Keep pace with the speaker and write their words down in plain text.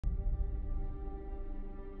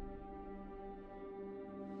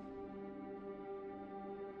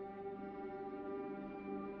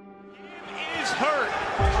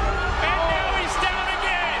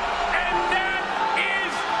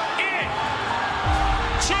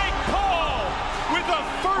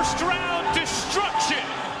first round destruction.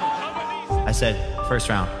 I said, first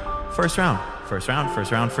round, first round, first round,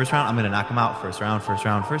 first round, first round. I'm going to knock him out. First round, first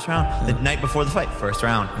round, first round. The night before the fight, first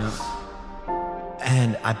round.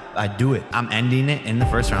 And I do it. I'm ending it in the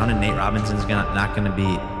first round, and Nate Robinson's not going to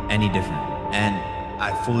be any different. And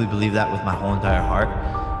I fully believe that with my whole entire heart.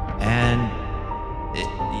 And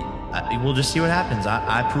we'll just see what happens.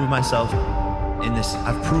 I prove myself in this.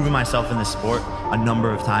 I've proven myself in this sport a number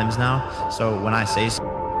of times now. So when I say so,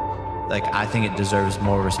 like, I think it deserves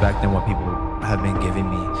more respect than what people have been giving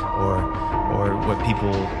me, or what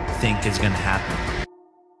people think is going to happen.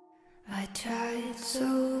 I tried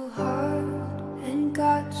so hard and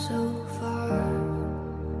got so far,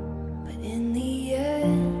 but in the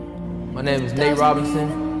end, my name is Nate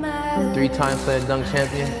Robinson, 3-time slam dunk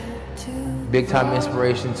champion. Big time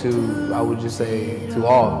inspiration to, I would just say, to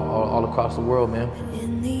all across the world, man.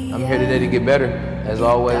 I'm here today to get better, as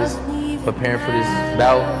always, preparing for this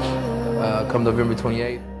bout come November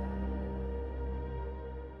 28th.